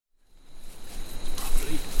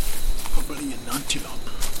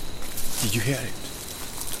antelope. Did you hear it?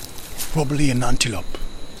 Probably an antelope.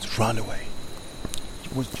 It's run away.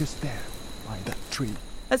 It was just there, by that tree.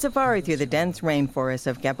 A safari through the dense rainforests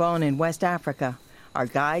of Gabon in West Africa. Our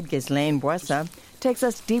guide, Ghislaine Boissa, takes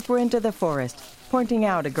us deeper into the forest, pointing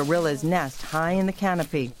out a gorilla's nest high in the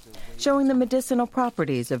canopy, showing the medicinal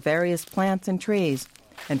properties of various plants and trees,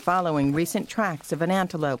 and following recent tracks of an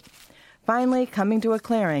antelope. Finally, coming to a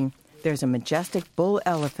clearing, there's a majestic bull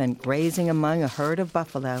elephant grazing among a herd of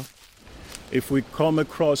buffalo. If we come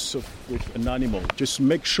across with an animal, just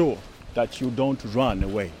make sure that you don't run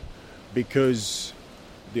away, because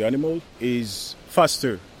the animal is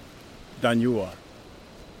faster than you are.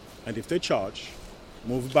 And if they charge,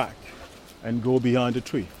 move back and go behind a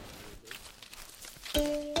tree.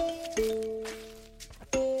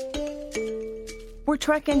 We're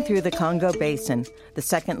trekking through the Congo Basin, the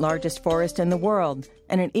second largest forest in the world,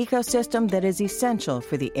 and an ecosystem that is essential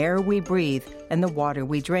for the air we breathe and the water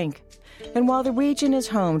we drink. And while the region is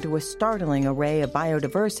home to a startling array of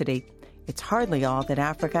biodiversity, it's hardly all that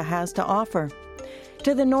Africa has to offer.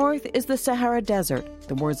 To the north is the Sahara Desert,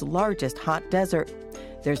 the world's largest hot desert.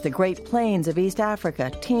 There's the Great Plains of East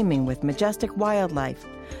Africa, teeming with majestic wildlife,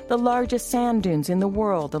 the largest sand dunes in the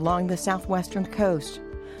world along the southwestern coast,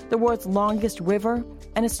 the world's longest river,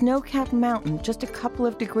 and a snow-capped mountain just a couple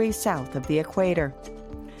of degrees south of the equator.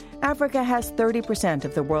 Africa has 30%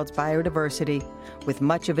 of the world's biodiversity, with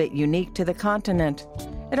much of it unique to the continent.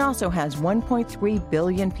 It also has 1.3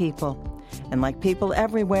 billion people. And like people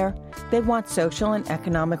everywhere, they want social and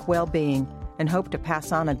economic well-being and hope to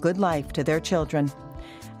pass on a good life to their children.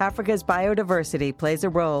 Africa's biodiversity plays a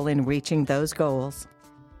role in reaching those goals.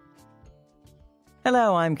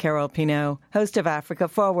 Hello, I'm Carol Pinault, host of Africa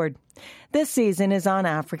Forward. This season is on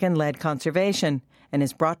African-led conservation and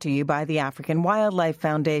is brought to you by the African Wildlife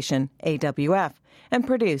Foundation, AWF, and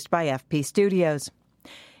produced by FP Studios.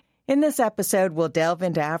 In this episode, we'll delve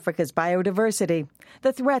into Africa's biodiversity,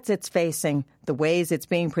 the threats it's facing, the ways it's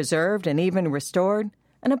being preserved and even restored,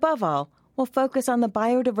 and above all, we'll focus on the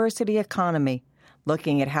biodiversity economy,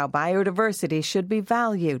 looking at how biodiversity should be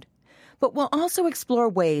valued. But we'll also explore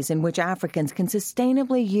ways in which Africans can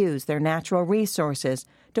sustainably use their natural resources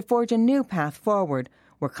to forge a new path forward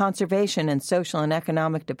where conservation and social and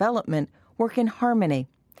economic development work in harmony.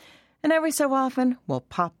 And every so often, we'll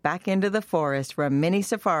pop back into the forest for a mini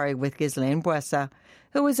safari with Ghislaine Boissa,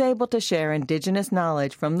 who was able to share indigenous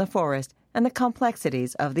knowledge from the forest and the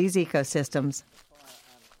complexities of these ecosystems.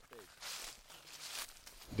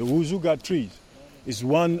 The Uzuga tree is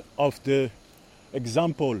one of the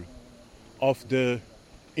examples of the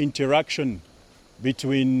interaction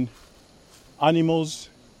between animals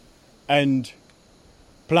and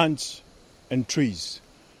plants and trees.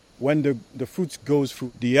 When the fruit goes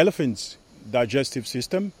through the elephant's digestive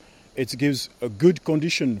system, it gives a good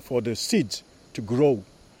condition for the seeds to grow.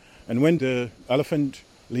 And when the elephant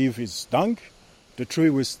leaf is done, the tree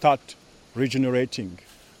will start regenerating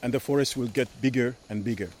and the forest will get bigger and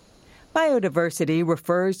bigger. Biodiversity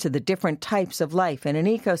refers to the different types of life in an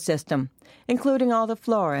ecosystem, including all the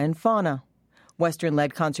flora and fauna.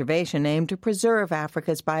 Western-led conservation aimed to preserve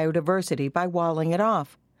Africa's biodiversity by walling it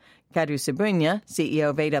off. Kadu Sabunya, CEO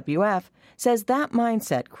of AWF, says that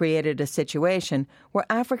mindset created a situation where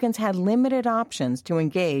Africans had limited options to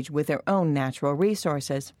engage with their own natural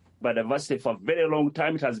resources. Biodiversity for a very long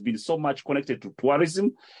time, it has been so much connected to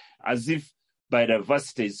tourism, as if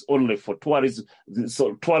biodiversity is only for tourism.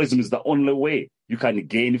 So tourism is the only way you can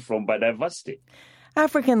gain from biodiversity.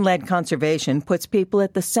 African-led conservation puts people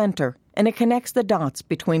at the center, and it connects the dots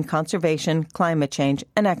between conservation, climate change,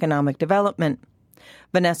 and economic development.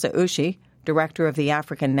 Vanessa Ushi, director of the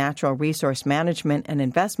African Natural Resource Management and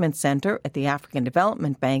Investment Center at the African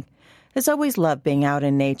Development Bank, has always loved being out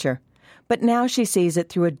in nature, but now she sees it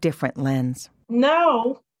through a different lens.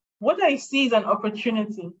 Now, what I see is an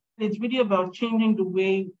opportunity. It's really about changing the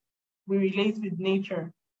way we relate with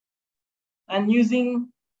nature and using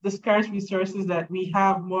the scarce resources that we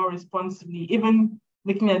have more responsibly, even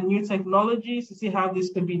looking at new technologies to see how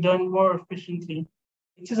this could be done more efficiently.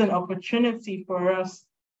 It is an opportunity for us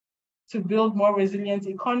to build more resilient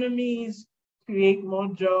economies, create more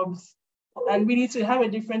jobs, and really to have a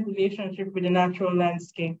different relationship with the natural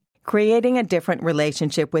landscape. Creating a different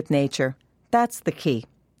relationship with nature. That's the key.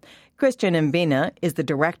 Christian Mbina is the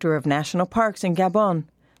director of national parks in Gabon.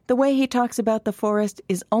 The way he talks about the forest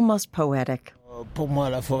is almost poetic. Pour moi,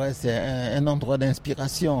 la forêt, c'est un endroit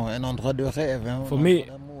d'inspiration, un endroit de rêve. For me,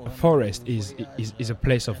 A forest is a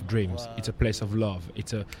place of dreams. It's a place of love.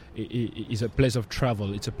 It's a place of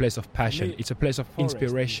travel. It's a place of passion. It's a place of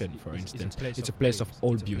inspiration, for instance. It's a place of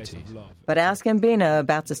all beauty. But ask Mbina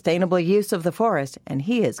about sustainable use of the forest, and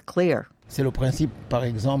he is clear. C'est le principe, par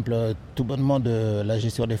exemple, tout bonnement de la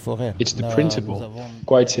gestion des forêts. It's the principle,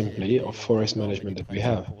 quite simply, of forest management that we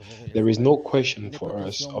have. There is no question for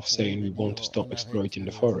us of saying we want to stop exploiting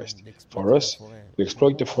the forest. For us, we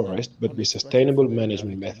exploit the forest, but with sustainable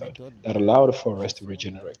management method that allow the forest to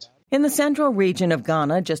regenerate. In the central region of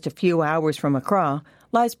Ghana, just a few hours from Accra,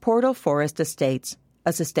 lies Portal Forest Estates,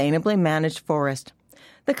 a sustainably managed forest.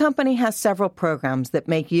 The company has several programs that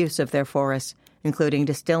make use of their forests, including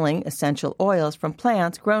distilling essential oils from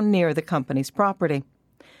plants grown near the company's property.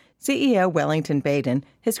 CEO Wellington Baden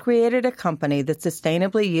has created a company that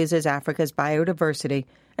sustainably uses Africa's biodiversity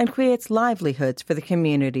and creates livelihoods for the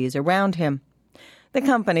communities around him. The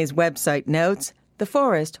company's website notes, the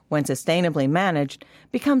forest, when sustainably managed,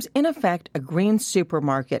 becomes in effect a green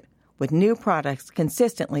supermarket, with new products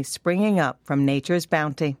consistently springing up from nature's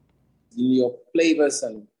bounty. In your flavors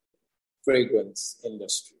and fragrance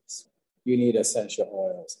industries, you need essential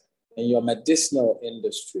oils. In your medicinal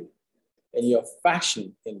industry, in your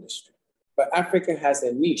fashion industry. But Africa has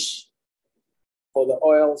a niche for the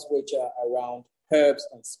oils which are around herbs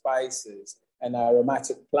and spices and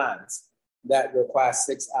aromatic plants that require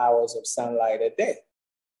 6 hours of sunlight a day.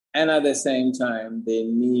 And at the same time, they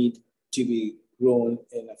need to be grown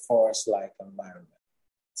in a forest-like environment.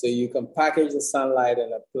 So you can package the sunlight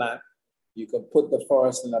in a plant, you can put the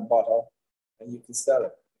forest in a bottle, and you can sell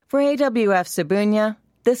it. For AWF Sabunya,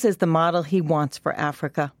 this is the model he wants for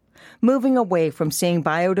Africa, moving away from seeing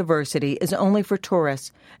biodiversity as only for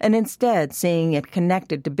tourists and instead seeing it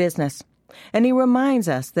connected to business. And he reminds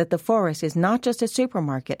us that the forest is not just a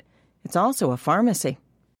supermarket, it's also a pharmacy.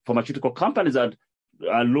 Pharmaceutical companies are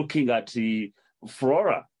looking at the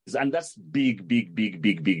flora, and that's big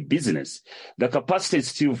business. The capacity is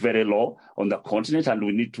still very low on the continent, and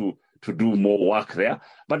we need to do more work there.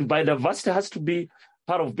 But biodiversity has to be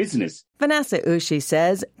part of business. Vanessa Ushi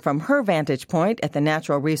says, from her vantage point at the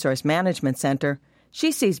Natural Resource Management Center,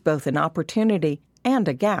 she sees both an opportunity and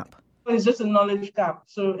a gap. It's just a knowledge gap.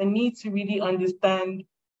 So a need to really understand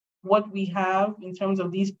what we have in terms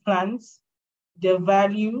of these plants, their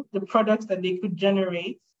value, the products that they could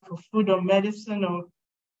generate for food or medicine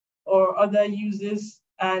or other uses,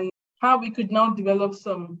 and how we could now develop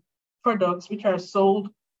some products which are sold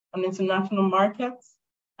on international markets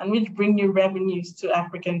and which bring new revenues to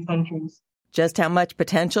African countries. Just how much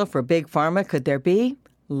potential for big pharma could there be?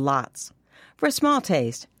 Lots. For a small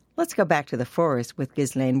taste, let's go back to the forest with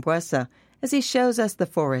Ghislaine Boissa as he shows us the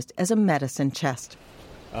forest as a medicine chest.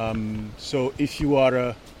 So if you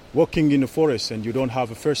are walking in a forest and you don't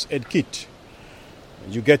have a first aid kit,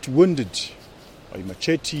 you get wounded by a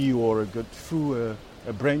machete or go through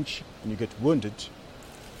a branch and you get wounded.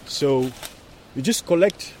 So you just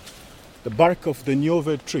collect the bark of the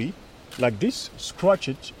Niove tree like this, scratch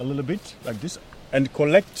it a little bit like this, and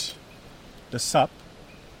collect the sap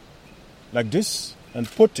like this and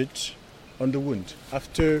put it on the wound.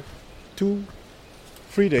 After 2-3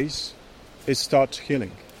 days, it starts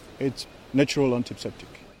healing. It's natural antiseptic.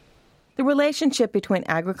 The relationship between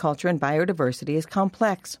agriculture and biodiversity is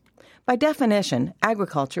complex. By definition,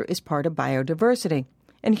 agriculture is part of biodiversity,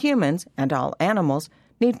 and humans, and all animals,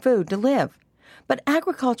 need food to live. But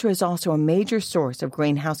agriculture is also a major source of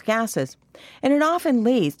greenhouse gases, and it often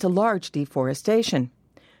leads to large deforestation.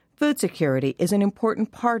 Food security is an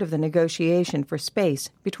important part of the negotiation for space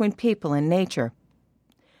between people and nature.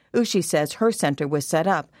 Ushi says her center was set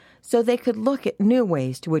up so they could look at new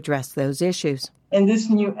ways to address those issues. In this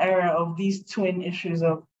new era of these twin issues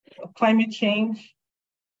of climate change,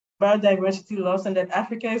 biodiversity loss, and that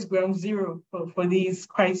Africa is ground zero for these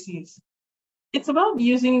crises. It's about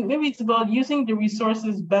using the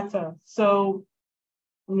resources better. So,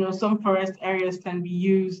 some forest areas can be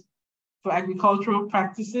used for agricultural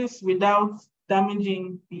practices without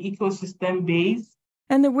damaging the ecosystem base.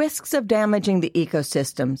 And the risks of damaging the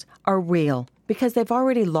ecosystems are real because they've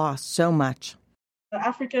already lost so much.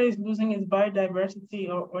 Africa is losing its biodiversity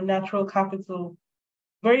or natural capital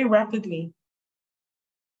very rapidly.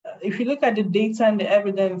 If you look at the data and the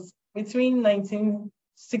evidence, between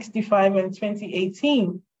 1965 and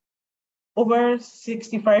 2018, over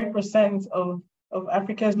 65% of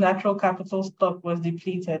Africa's natural capital stock was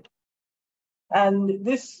depleted. And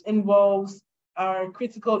this involves our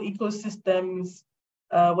critical ecosystems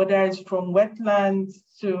whether it's from wetlands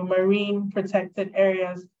to marine protected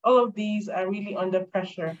areas. All of these are really under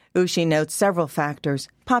pressure. Ushi notes several factors: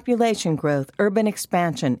 population growth, urban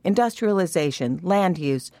expansion, industrialization, land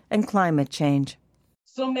use, and climate change.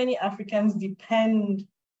 So many Africans depend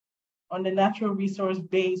on the natural resource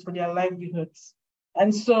base for their livelihoods.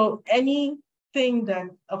 And so anything that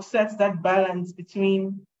upsets that balance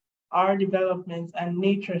between our development and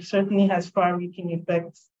nature certainly has far-reaching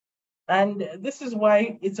effects. And this is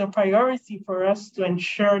why it's a priority for us to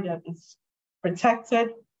ensure that it's protected,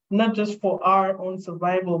 not just for our own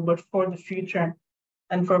survival, but for the future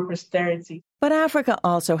and for posterity. But Africa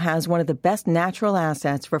also has one of the best natural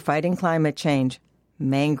assets for fighting climate change: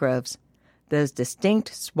 mangroves. Those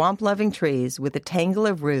distinct swamp-loving trees with a tangle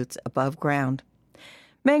of roots above ground.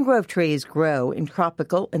 Mangrove trees grow in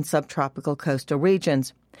tropical and subtropical coastal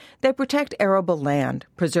regions. They protect arable land,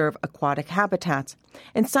 preserve aquatic habitats,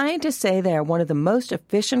 and scientists say they are one of the most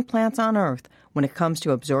efficient plants on Earth when it comes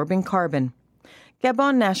to absorbing carbon.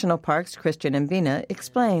 Gabon National Park's Christian Mbina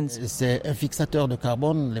explains.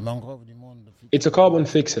 It's a carbon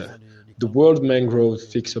fixer. The world mangrove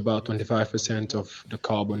fix about 25% of the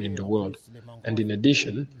carbon in the world. And in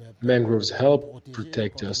addition, mangroves help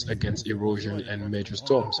protect us against erosion and major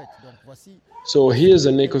storms. So here's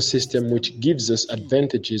an ecosystem which gives us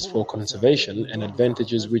advantages for conservation and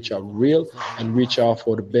advantages which are real and which are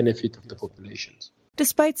for the benefit of the populations.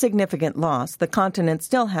 Despite significant loss, the continent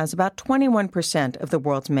still has about 21% of the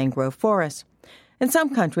world's mangrove forests. And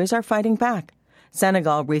some countries are fighting back.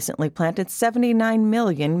 Senegal recently planted 79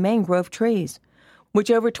 million mangrove trees,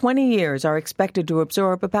 which over 20 years are expected to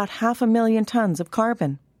absorb about 500,000 tons of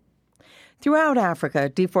carbon. Throughout Africa,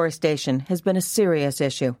 deforestation has been a serious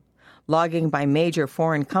issue. Logging by major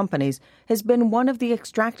foreign companies has been one of the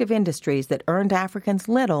extractive industries that earned Africans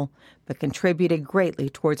little, but contributed greatly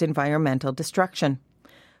towards environmental destruction.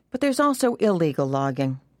 But there's also illegal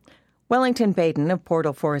logging. Wellington Baden of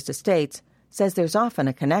Portal Forest Estates says there's often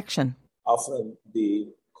a connection. Often the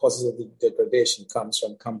causes of the degradation comes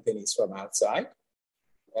from companies from outside,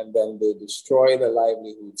 and then they destroy the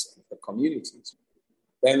livelihoods of the communities.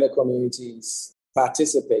 Then the communities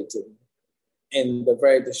participating in the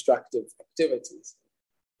very destructive activities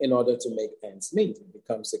in order to make ends meet. It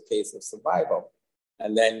becomes a case of survival.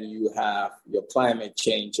 And then you have your climate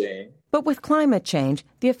changing. But with climate change,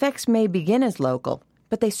 the effects may begin as local,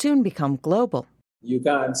 but they soon become global. You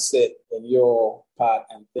can't sit in your part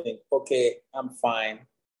and think, okay, I'm fine,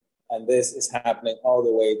 and this is happening all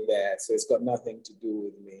the way there, so it's got nothing to do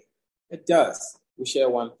with me. It does. We share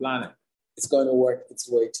one planet. It's going to work its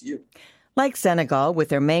way to you. Like Senegal, with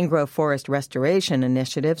their mangrove forest restoration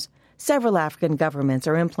initiatives, several African governments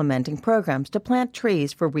are implementing programs to plant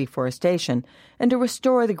trees for reforestation and to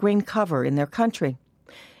restore the green cover in their country.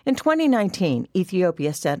 In 2019,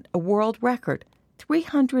 Ethiopia set a world record: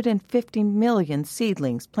 350 million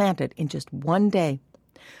seedlings planted in just one day.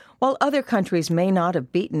 While other countries may not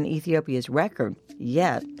have beaten Ethiopia's record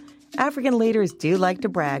yet, African leaders do like to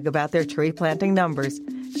brag about their tree planting numbers,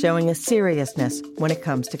 showing a seriousness when it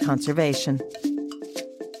comes to conservation.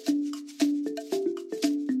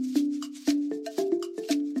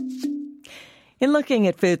 In looking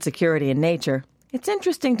at food security in nature, it's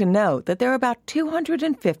interesting to note that there are about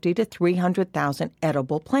 250 to 300,000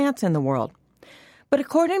 edible plants in the world. But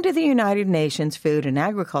according to the United Nations Food and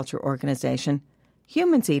Agriculture Organization,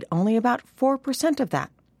 humans eat only about 4% of that.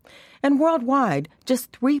 And worldwide,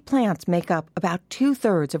 just 3 plants make up about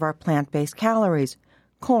 2/3 of our plant-based calories: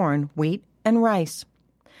 corn, wheat, and rice.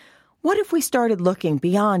 What if we started looking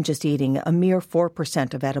beyond just eating a mere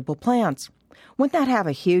 4% of edible plants? Wouldn't that have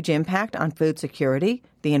a huge impact on food security,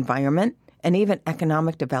 the environment, and even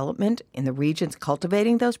economic development in the regions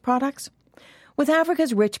cultivating those products? With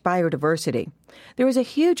Africa's rich biodiversity, there is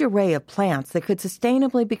a huge array of plants that could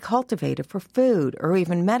sustainably be cultivated for food or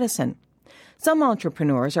even medicine. Some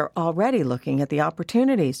entrepreneurs are already looking at the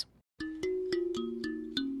opportunities.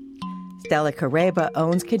 Stella Kareba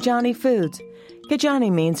owns Kijani Foods.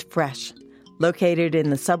 Kijani means fresh. Located in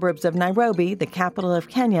the suburbs of Nairobi, the capital of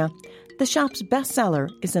Kenya, the shop's bestseller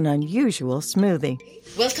is an unusual smoothie.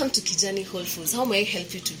 Welcome to Kijani Whole Foods. How may I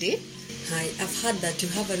help you today? Hi, I've heard that you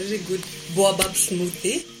have a really good baobab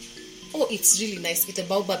smoothie. Oh, it's really nice. The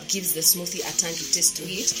baobab gives the smoothie a tangy taste to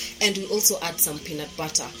it, and we also add some peanut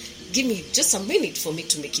butter. Give me just a minute for me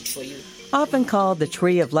to make it for you. Often called the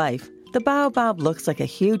tree of life, the baobab looks like a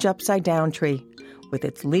huge upside-down tree, with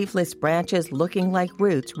its leafless branches looking like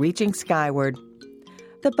roots reaching skyward.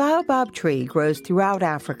 The baobab tree grows throughout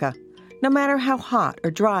Africa, no matter how hot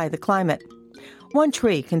or dry the climate. One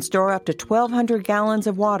tree can store up to 1,200 gallons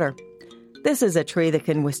of water. This is a tree that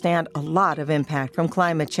can withstand a lot of impact from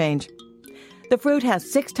climate change. The fruit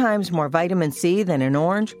has 6 times more vitamin C than an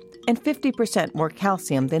orange and 50% more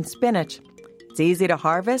calcium than spinach. It's easy to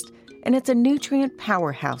harvest, and it's a nutrient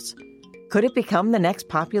powerhouse. Could it become the next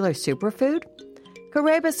popular superfood?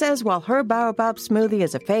 Kareba says while her baobab smoothie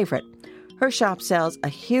is a favorite, her shop sells a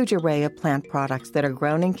huge array of plant products that are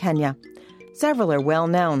grown in Kenya. Several are well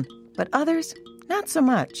known, but others, not so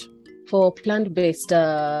much. For plant-based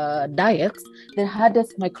diets, the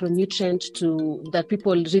hardest micronutrient that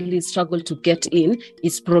people really struggle to get in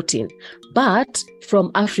is protein. But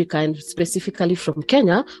from Africa, and specifically from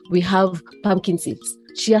Kenya, we have pumpkin seeds,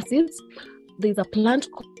 chia seeds. There's a plant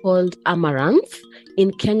called amaranth.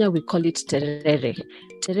 In Kenya, we call it terere.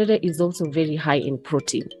 Terere is also very high in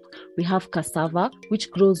protein. We have cassava,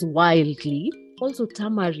 which grows wildly. Also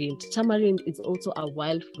tamarind. Tamarind is also a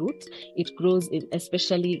wild fruit. It grows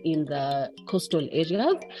especially in the coastal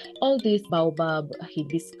areas. All these baobab,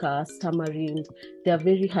 hibiscus, tamarind, they are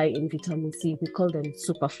very high in vitamin C. We call them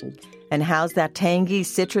superfoods. And how's that tangy,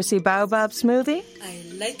 citrusy baobab smoothie?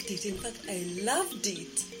 I liked it. In fact, I loved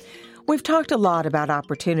it. We've talked a lot about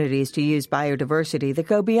opportunities to use biodiversity that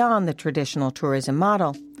go beyond the traditional tourism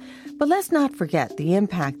model. But let's not forget the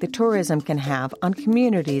impact that tourism can have on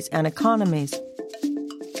communities and economies.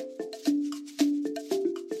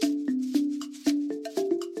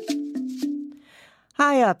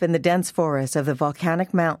 High up in the dense forests of the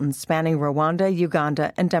volcanic mountains spanning Rwanda,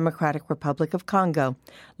 Uganda, and Democratic Republic of Congo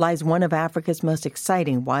lies one of Africa's most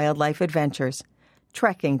exciting wildlife adventures,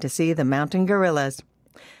 trekking to see the mountain gorillas.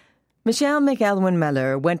 Michelle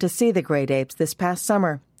McElwain-Mellor went to see the great apes this past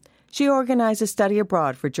summer. She organized a study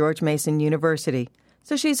abroad for George Mason University,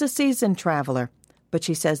 so she's a seasoned traveler. But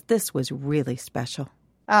she says this was really special.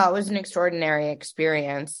 Oh, it was an extraordinary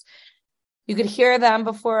experience. You could hear them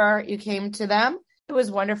before you came to them. It was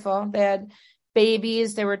wonderful. They had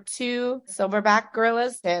babies. There were 2 silverback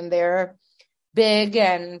gorillas, and they're big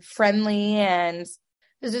and friendly, and it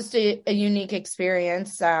was just a unique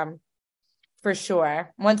experience, for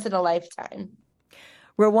sure. Once in a lifetime.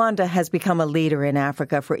 Rwanda has become a leader in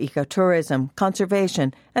Africa for ecotourism,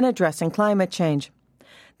 conservation, and addressing climate change.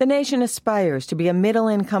 The nation aspires to be a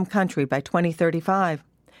middle-income country by 2035.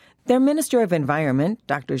 Their Minister of Environment,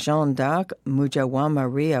 Dr. Jean-Darc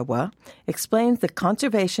Mujawamariawa, explains that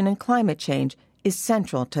conservation and climate change is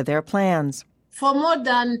central to their plans. For more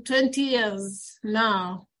than 20 years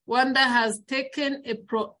now, Rwanda has taken a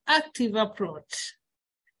proactive approach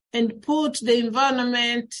and put the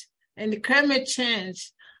environment and climate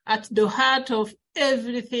change at the heart of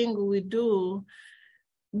everything we do.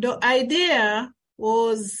 The idea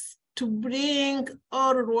was to bring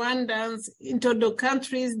all Rwandans into the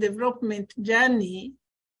country's development journey,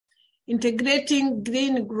 integrating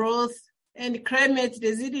green growth and climate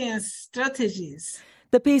resilience strategies.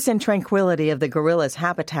 The peace and tranquility of the gorillas'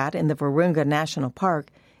 habitat in the Virunga National Park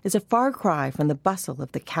is a far cry from the bustle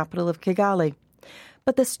of the capital of Kigali.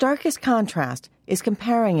 But the starkest contrast is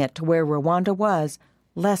comparing it to where Rwanda was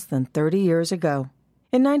less than 30 years ago.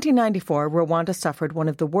 In 1994, Rwanda suffered one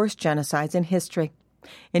of the worst genocides in history.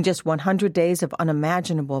 In just 100 days of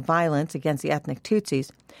unimaginable violence against the ethnic Tutsis,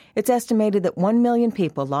 it's estimated that 1 million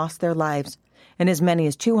people lost their lives, and as many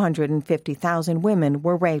as 250,000 women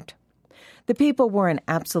were raped. The people were in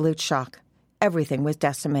absolute shock. Everything was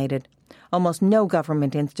decimated. Almost no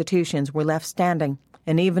government institutions were left standing,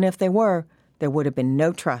 and even if they were, there would have been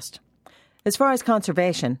no trust. As far as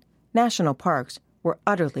conservation, national parks were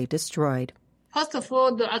utterly destroyed. First of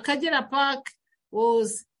all, the Akagera Park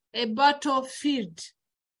was a battlefield.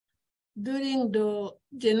 During the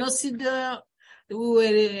genocide, we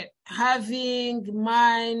were having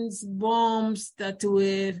mines, bombs that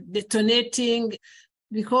were detonating,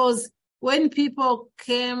 because when people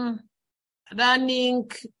came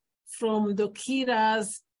running from the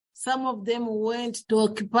killers, some of them went to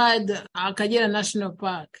occupy the Akagera National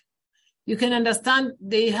Park. You can understand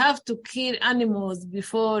they have to kill animals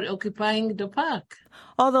before occupying the park.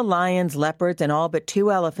 All the lions, leopards, and all but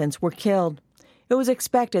 2 elephants were killed. It was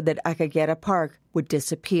expected that Akagera Park would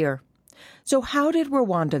disappear. So how did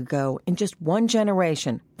Rwanda go in just one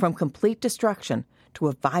generation from complete destruction to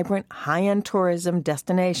a vibrant, high-end tourism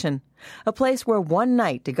destination, a place where one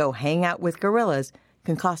night to go hang out with gorillas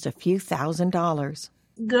can cost a few $1,000s?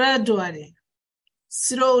 Gradually,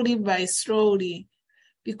 slowly by slowly,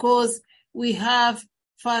 because we have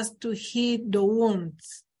first to heal the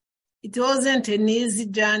wounds. It wasn't an easy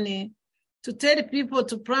journey to tell people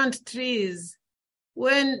to plant trees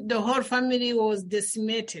when the whole family was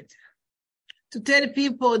decimated, to tell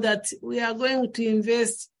people that we are going to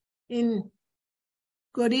invest in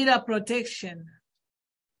gorilla protection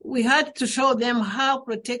we had to show them how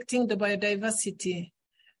protecting the biodiversity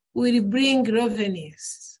will bring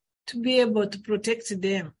revenues to be able to protect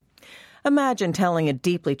them. Imagine telling a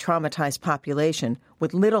deeply traumatized population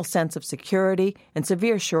with little sense of security and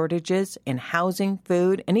severe shortages in housing,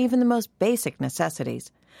 food, and even the most basic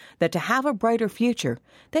necessities that to have a brighter future,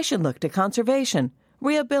 they should look to conservation,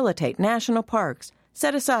 rehabilitate national parks,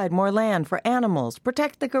 set aside more land for animals,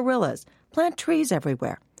 protect the gorillas, plant trees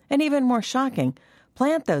everywhere, and even more shocking,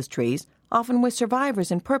 plant those trees, often with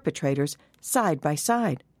survivors and perpetrators, side by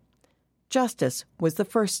side. Justice was the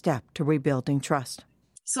first step to rebuilding trust.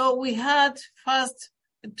 So we had first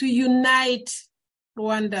to unite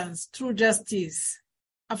Rwandans through justice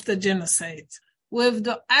after genocide, with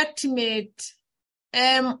the ultimate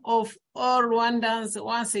aim of all Rwandans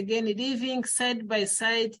once again living side by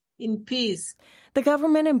side in peace. The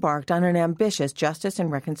government embarked on an ambitious justice and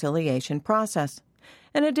reconciliation process.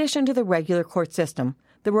 In addition to the regular court system,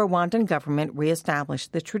 the Rwandan government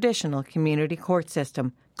reestablished the traditional community court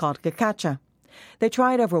system called Gacaca. They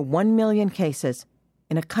tried over 1 million cases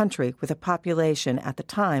in a country with a population at the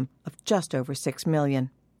time of just over 6 million.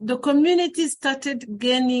 The community started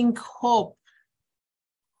gaining hope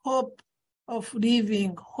of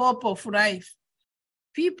living, hope of life.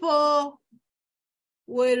 People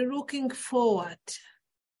were looking forward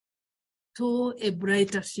to a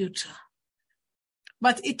brighter future.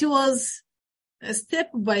 But it was a step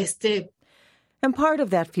by step. And part of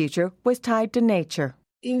that future was tied to nature.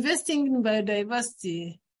 Investing in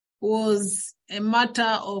biodiversity was a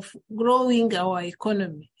matter of growing our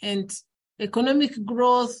economy, and economic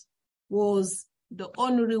growth was the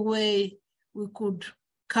only way we could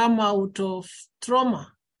come out of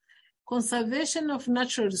trauma. Conservation of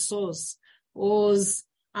natural resource was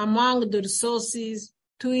among the resources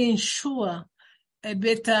to ensure a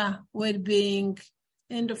better well-being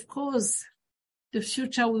and, of course, the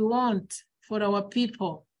future we want for our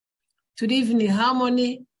people, to live in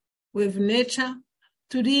harmony with nature,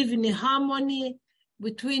 to live in harmony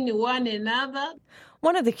between one another.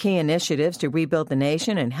 One of the key initiatives to rebuild the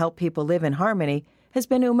nation and help people live in harmony has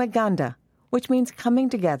been Umuganda, which means coming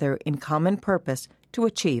together in common purpose to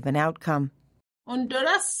achieve an outcome. On the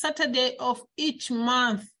last Saturday of each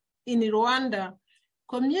month in Rwanda,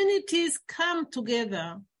 communities come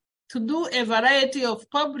together to do a variety of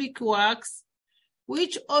public works,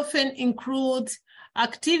 which often include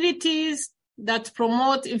activities that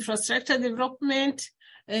promote infrastructure development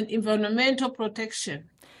and environmental protection.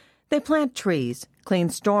 They plant trees, clean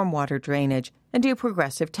stormwater drainage, and do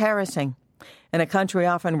progressive terracing. In a country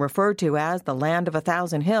often referred to as the land of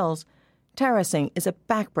 1,000 hills, terracing is a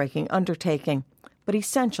backbreaking undertaking, but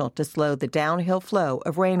essential to slow the downhill flow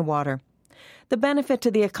of rainwater. The benefit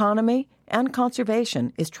to the economy and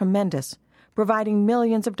conservation is tremendous, providing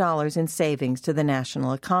millions of dollars in savings to the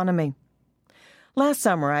national economy. Last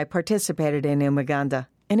summer, I participated in Umuganda,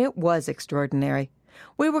 and it was extraordinary.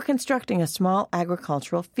 We were constructing a small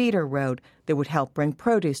agricultural feeder road that would help bring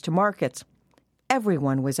produce to markets.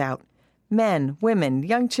 Everyone was out. Men, women,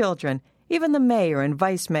 young children, even the mayor and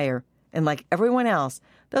vice mayor. And like everyone else,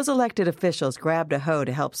 those elected officials grabbed a hoe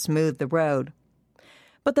to help smooth the road.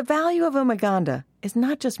 But the value of Umuganda is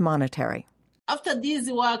not just monetary. After this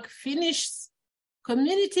work finishes,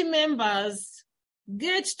 community members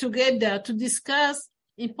get together to discuss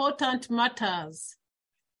important matters,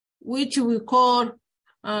 which we call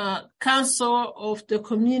council of the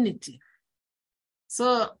community.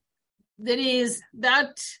 So there is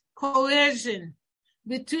that cohesion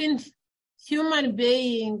between human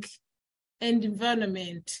being and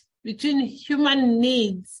environment, between human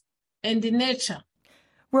needs and nature.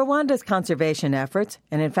 Rwanda's conservation efforts,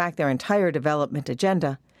 and in fact their entire development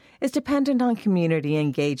agenda, is dependent on community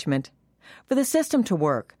engagement. For the system to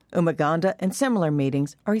work, Umuganda and similar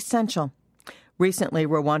meetings are essential. Recently,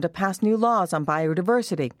 Rwanda passed new laws on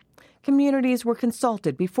biodiversity. Communities were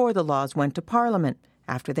consulted before the laws went to Parliament.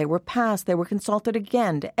 After they were passed, they were consulted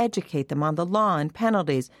again to educate them on the law and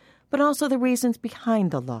penalties, but also the reasons behind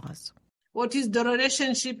the laws. What is the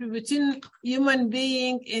relationship between human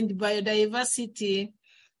being and biodiversity?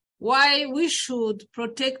 Why we should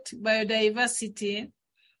protect biodiversity?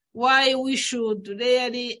 Why we should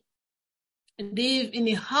really live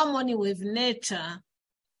in harmony with nature?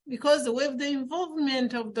 Because with the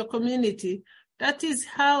involvement of the community, that is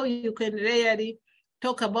how you can really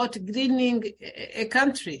talk about greening a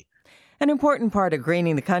country. An important part of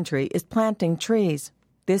greening the country is planting trees.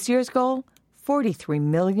 This year's goal, 43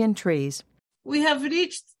 million trees. We have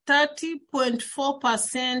reached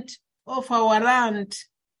 30.4% of our land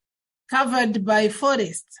covered by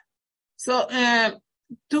forests. So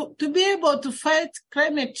to be able to fight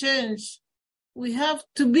climate change, we have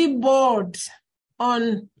to be bold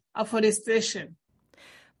on afforestation.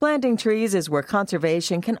 Planting trees is where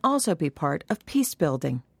conservation can also be part of peace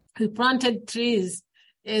building. We planted trees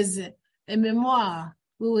as a memoir.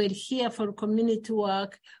 We were here for community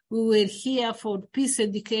work. We were here for peace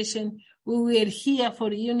education. We were here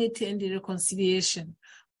for unity and reconciliation.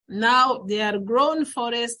 Now they are grown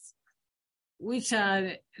forests which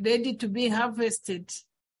are ready to be harvested.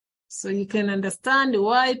 So you can understand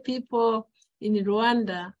why people in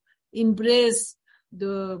Rwanda embrace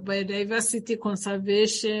the biodiversity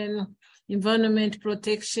conservation, environment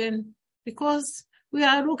protection, because we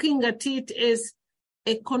are looking at it as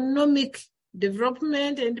economic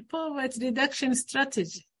development and poverty reduction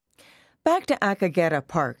strategy. Back to Akagera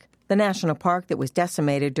Park, the national park that was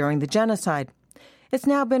decimated during the genocide. It's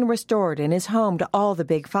now been restored and is home to all the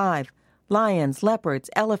big five: lions, leopards,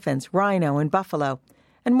 elephants, rhino, and buffalo,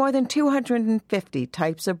 and more than 250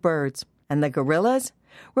 types of birds. And the gorillas?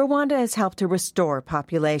 Rwanda has helped to restore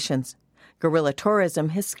populations. Gorilla tourism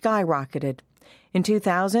has skyrocketed. In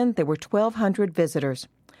 2000, there were 1,200 visitors.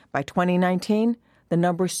 By 2019, the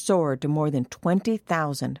number soared to more than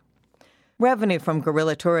 20,000. Revenue from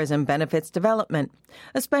gorilla tourism benefits development,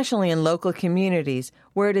 especially in local communities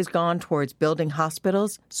where it has gone towards building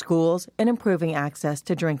hospitals, schools, and improving access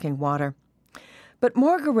to drinking water. But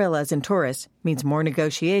more gorillas and tourists means more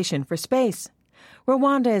negotiation for space.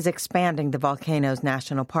 Rwanda is expanding the Volcanoes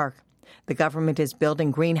National Park. The government is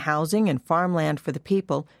building green housing and farmland for the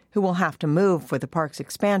people who will have to move for the park's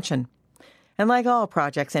expansion. And like all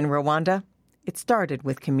projects in Rwanda, it started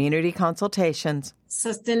with community consultations.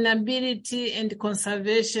 Sustainability and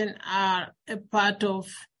conservation are a part of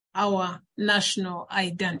our national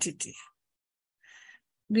identity.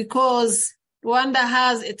 Because Rwanda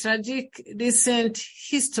has a tragic recent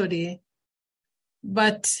history,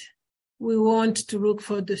 but we want to look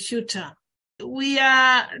for the future. We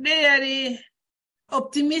are really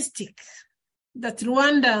optimistic that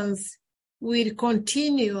Rwandans will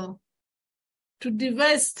continue to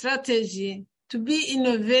devise strategy to be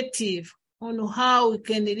innovative on how we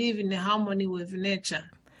can live in harmony with nature.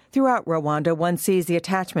 Throughout Rwanda, one sees the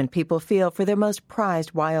attachment people feel for their most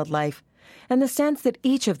prized wildlife and the sense that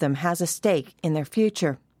each of them has a stake in their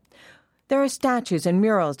future. There are statues and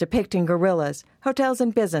murals depicting gorillas, hotels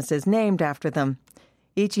and businesses named after them.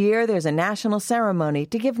 Each year, there's a national ceremony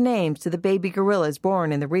to give names to the baby gorillas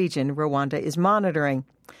born in the region Rwanda is monitoring.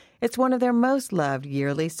 It's one of their most loved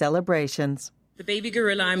yearly celebrations. The baby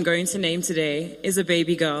gorilla I'm going to name today is a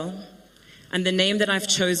baby girl, and the name that I've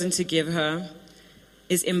chosen to give her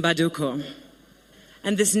is Imbaduko.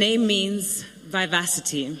 And this name means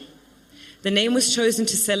vivacity. The name was chosen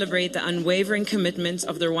to celebrate the unwavering commitment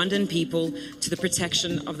of the Rwandan people to the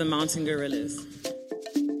protection of the mountain gorillas.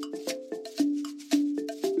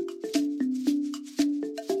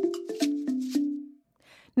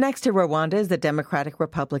 Next to Rwanda is the Democratic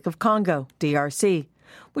Republic of Congo, DRC,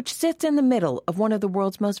 which sits in the middle of one of the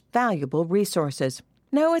world's most valuable resources.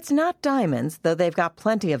 No, it's not diamonds, though they've got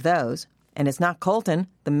plenty of those. And it's not coltan,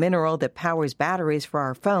 the mineral that powers batteries for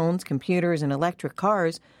our phones, computers, and electric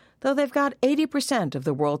cars, though they've got 80% of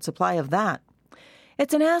the world's supply of that.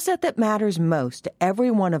 It's an asset that matters most to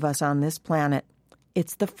every one of us on this planet.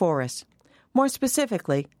 It's the forest. More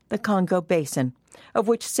specifically, the Congo Basin, of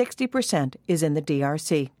which 60% is in the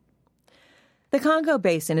DRC. The Congo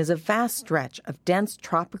Basin is a vast stretch of dense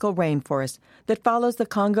tropical rainforest that follows the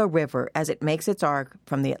Congo River as it makes its arc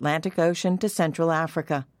from the Atlantic Ocean to Central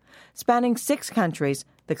Africa. Spanning 6 countries,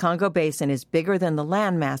 the Congo Basin is bigger than the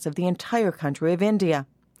landmass of the entire country of India.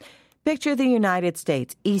 Picture the United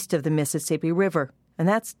States east of the Mississippi River, and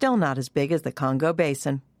that's still not as big as the Congo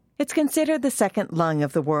Basin. It's considered the second lung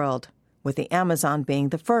of the world, with the Amazon being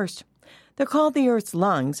the first. They're called the Earth's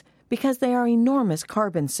lungs because they are enormous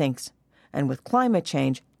carbon sinks, and with climate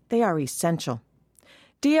change, they are essential.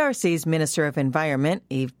 DRC's Minister of Environment,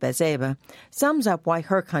 Yves Bezeba, sums up why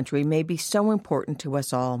her country may be so important to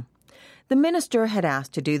us all. The minister had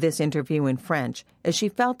asked to do this interview in French as she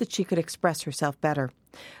felt that she could express herself better.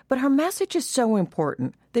 But her message is so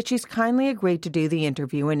important that she's kindly agreed to do the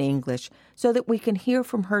interview in English so that we can hear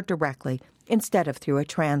from her directly instead of through a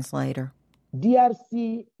translator.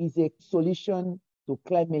 DRC is a solution to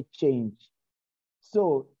climate change.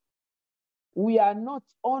 So we are not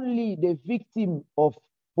only the victim of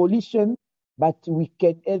pollution, but we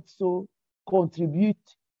can also contribute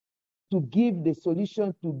to give the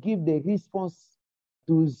solution, to give the response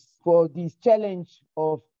for this challenge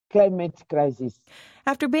of climate crisis.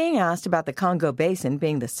 After being asked about the Congo Basin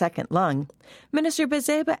being the second lung, Minister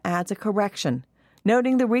Bezeba adds a correction,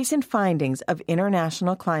 noting the recent findings of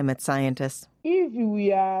international climate scientists. If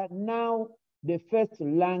we are now the first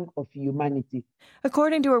lung of humanity.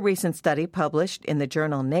 According to a recent study published in the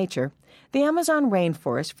journal Nature, the Amazon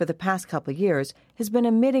rainforest for the past couple of years has been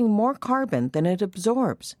emitting more carbon than it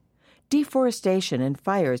absorbs. Deforestation and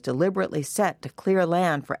fires deliberately set to clear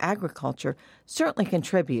land for agriculture certainly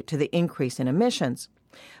contribute to the increase in emissions.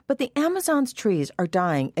 But the Amazon's trees are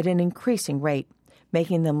dying at an increasing rate,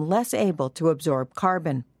 making them less able to absorb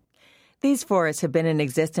carbon. These forests have been in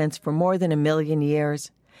existence for more than 1 million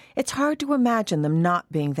years. It's hard to imagine them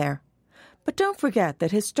not being there. But don't forget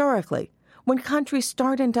that historically, when countries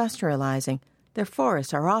start industrializing, their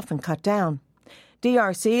forests are often cut down.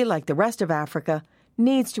 DRC, like the rest of Africa,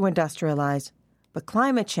 needs to industrialize, but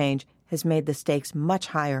climate change has made the stakes much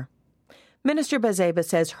higher. Minister Bazeba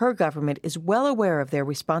says her government is well aware of their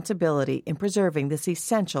responsibility in preserving this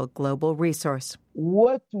essential global resource.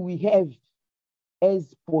 What we have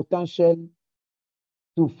as potential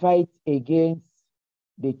to fight against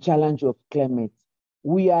the challenge of climate,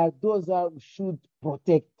 we are those who should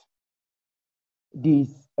protect this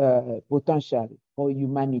potential for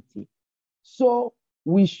humanity. So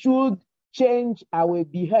we should change our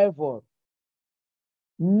behavior,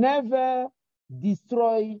 never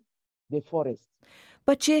destroy the forest.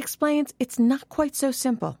 But she explains it's not quite so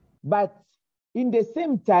simple. But in the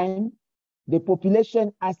same time, the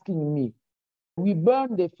population asking me, we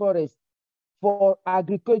burn the forest for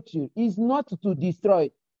agriculture is not to destroy,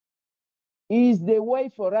 is the way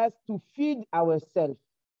for us to feed ourselves.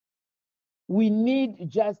 We need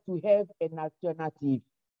just to have an alternative.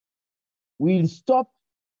 We'll stop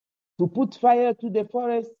to put fire to the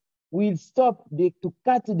forest. We'll stop to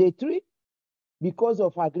cut the tree because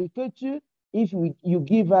of agriculture if you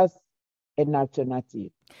give us an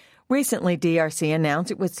alternative. Recently, DRC announced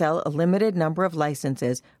it would sell a limited number of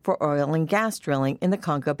licenses for oil and gas drilling in the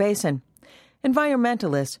Congo Basin.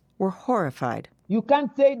 Environmentalists were horrified. You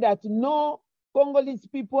can't say that, no, Congolese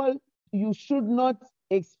people, you should not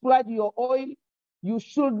exploit your oil. You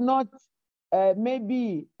should not go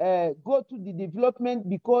to the development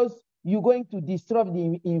because you're going to destroy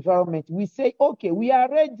the environment. We say, okay, we are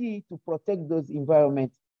ready to protect those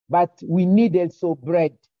environments, but we need also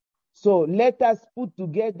bread. So let us put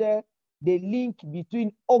together the link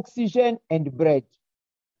between oxygen and bread.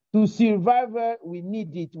 To survive, we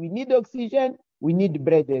need it. We need oxygen, we need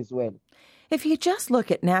bread as well. If you just look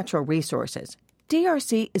at natural resources,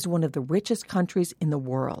 DRC is one of the richest countries in the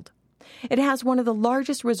world. It has one of the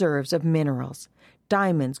largest reserves of minerals,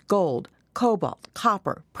 diamonds, gold, cobalt,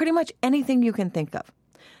 copper, pretty much anything you can think of.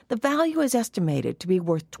 The value is estimated to be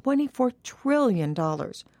worth $24 trillion,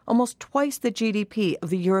 almost twice the GDP of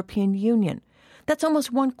the European Union. That's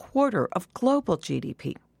almost 1/4 of global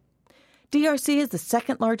GDP. DRC is the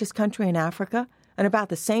second largest country in Africa and about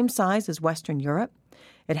the same size as Western Europe.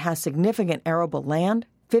 It has significant arable land,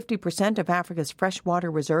 50% of Africa's freshwater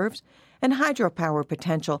reserves, and hydropower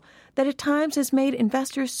potential that at times has made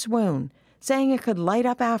investors swoon, saying it could light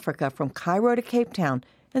up Africa from Cairo to Cape Town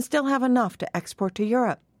and still have enough to export to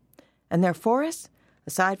Europe. And their forests,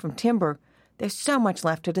 aside from timber, there's so much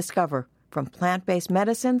left to discover, from plant-based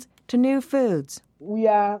medicines to new foods. We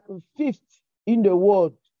are 5th in the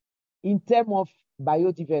world in terms of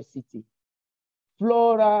biodiversity,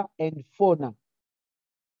 flora and fauna.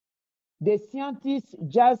 The scientists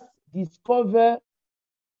just discovered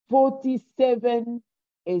 47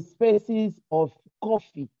 species of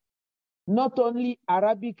coffee, not only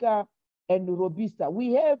Arabica and Robusta.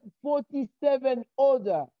 We have 47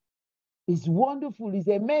 other. It's wonderful, it's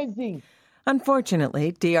amazing.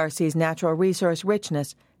 Unfortunately, DRC's natural resource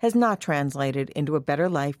richness has not translated into a better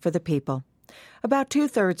life for the people. About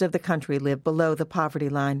 2/3 of the country live below the poverty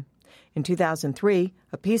line. In 2003,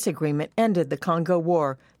 a peace agreement ended the Congo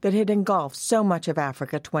War that had engulfed so much of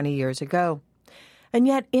Africa 20 years ago. And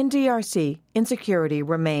yet in DRC, insecurity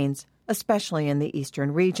remains, especially in the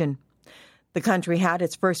eastern region. The country had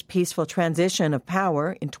its first peaceful transition of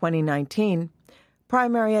power in 2019.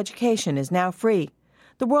 Primary education is now free.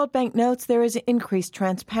 The World Bank notes there is increased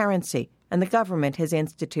transparency, and the government has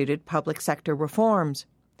instituted public sector reforms.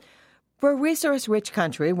 For a resource-rich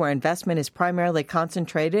country where investment is primarily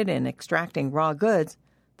concentrated in extracting raw goods,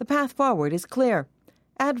 the path forward is clear.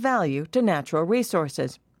 Add value to natural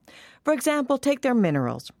resources. For example, take their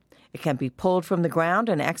minerals. It can be pulled from the ground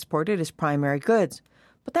and exported as primary goods,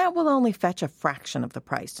 but that will only fetch a fraction of the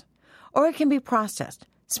price. Or it can be processed,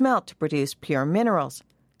 smelt to produce pure minerals.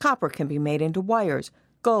 Copper can be made into wires,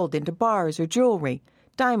 gold into bars or jewelry.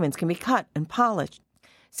 Diamonds can be cut and polished.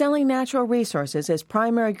 Selling natural resources as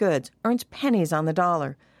primary goods earns pennies on the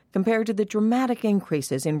dollar compared to the dramatic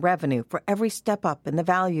increases in revenue for every step up in the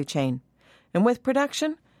value chain. And with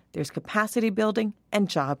production, there's capacity building and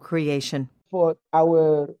job creation. for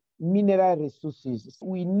our mineral resources.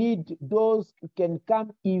 We need those who can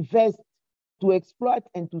come invest to exploit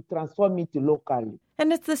and to transform it locally.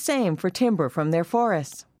 And it's the same for timber from their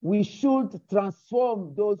forests. We should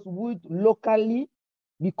transform those wood locally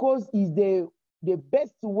because it's the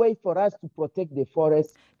best way for us to protect the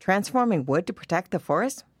forest. Transforming wood to protect the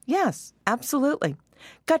forest? Yes, absolutely.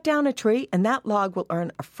 Cut down a tree and that log will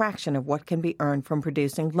earn a fraction of what can be earned from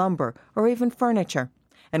producing lumber or even furniture.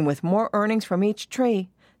 And with more earnings from each tree,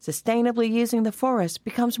 sustainably using the forest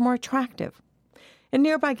becomes more attractive. In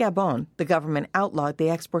nearby Gabon, the government outlawed the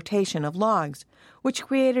exportation of logs, which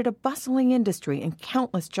created a bustling industry and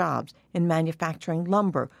countless jobs in manufacturing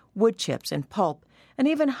lumber, wood chips, and pulp, and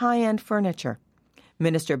even high-end furniture.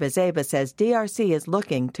 Minister Bezeba says DRC is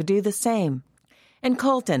looking to do the same. And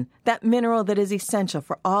coltan, that mineral that is essential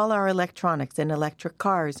for all our electronics and electric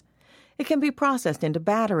cars, it can be processed into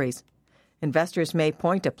batteries. Investors may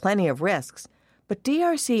point to plenty of risks, but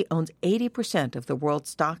DRC owns 80% of the world's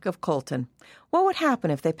stock of coltan. What would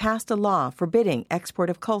happen if they passed a law forbidding export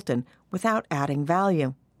of coltan without adding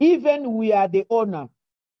value? Even we are the owner.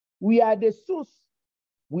 We are the source.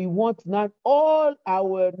 We want not all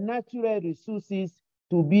our natural resources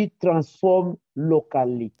to be transformed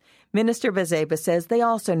locally. Minister Bezeba says they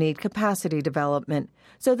also need capacity development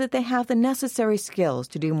so that they have the necessary skills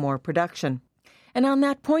to do more production. And on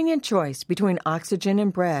that poignant choice between oxygen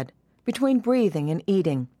and bread, between breathing and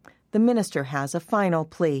eating, the minister has a final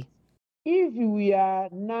plea. If we are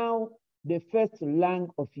now the first land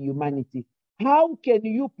of humanity, how can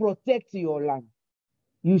you protect your land?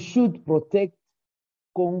 You should protect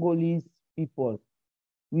Congolese people.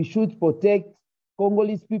 We should protect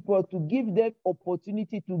Congolese people to give them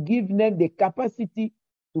opportunity, to give them the capacity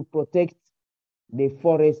to protect the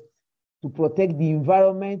forest, to protect the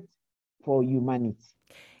environment for humanity.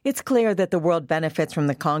 It's clear that the world benefits from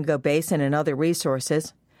the Congo Basin and other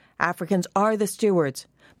resources. Africans are the stewards,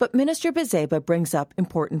 but Minister Bezeba brings up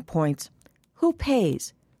important points. Who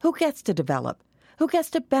pays? Who gets to develop? Who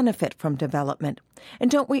gets to benefit from development?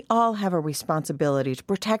 And don't we all have a responsibility to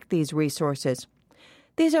protect these resources?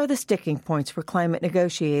 These are the sticking points for climate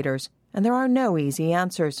negotiators, and there are no easy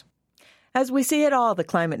answers. As we see at all the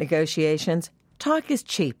climate negotiations, talk is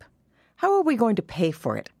cheap. How are we going to pay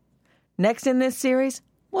for it? Next in this series,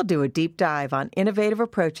 we'll do a deep dive on innovative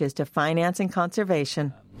approaches to financing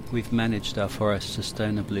conservation. We've managed our forests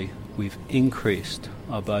sustainably. We've increased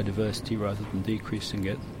our biodiversity rather than decreasing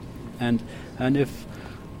it. And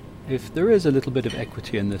if there is a little bit of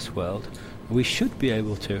equity in this world, we should be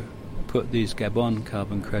able to put these Gabon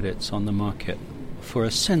carbon credits on the market for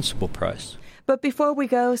a sensible price. But before we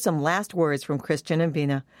go, some last words from Christian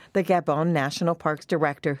Mbina, the Gabon National Parks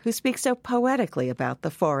Director, who speaks so poetically about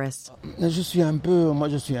the forests. It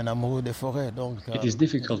is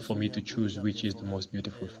difficult for me to choose which is the most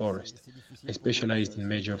beautiful forest. I specialize in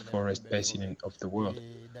major forest basin of the world.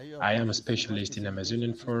 I am a specialist in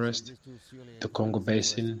Amazonian forest, the Congo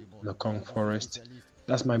Basin, Mekong forest.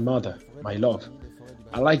 That's my mother, my love.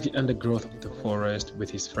 I like the undergrowth of the forest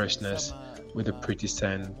with its freshness, with the pretty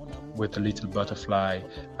sand, with the little butterfly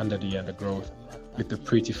under the undergrowth, with the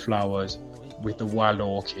pretty flowers, with the wild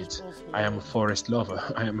orchids. I am a forest lover.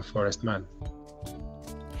 I am a forest man.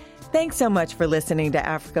 Thanks so much for listening to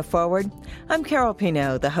Africa Forward. I'm Carol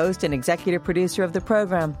Pinault, the host and executive producer of the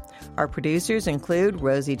program. Our producers include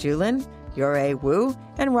Rosie Julin, Yore Wu,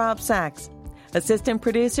 and Rob Sachs. Assistant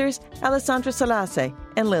producers, Alessandra Salase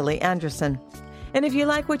and Lily Anderson. And if you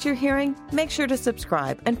like what you're hearing, make sure to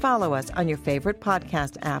subscribe and follow us on your favorite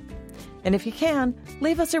podcast app. And if you can,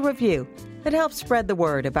 leave us a review. It helps spread the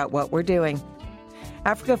word about what we're doing.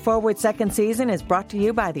 Africa Forward's second season is brought to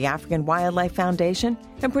you by the African Wildlife Foundation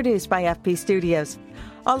and produced by FP Studios.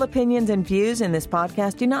 All opinions and views in this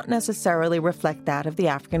podcast do not necessarily reflect that of the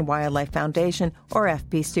African Wildlife Foundation or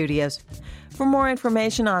FP Studios. For more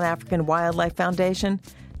information on African Wildlife Foundation,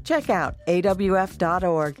 check out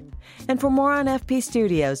awf.org. And for more on FP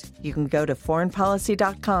Studios, you can go to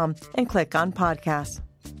foreignpolicy.com and click on podcasts.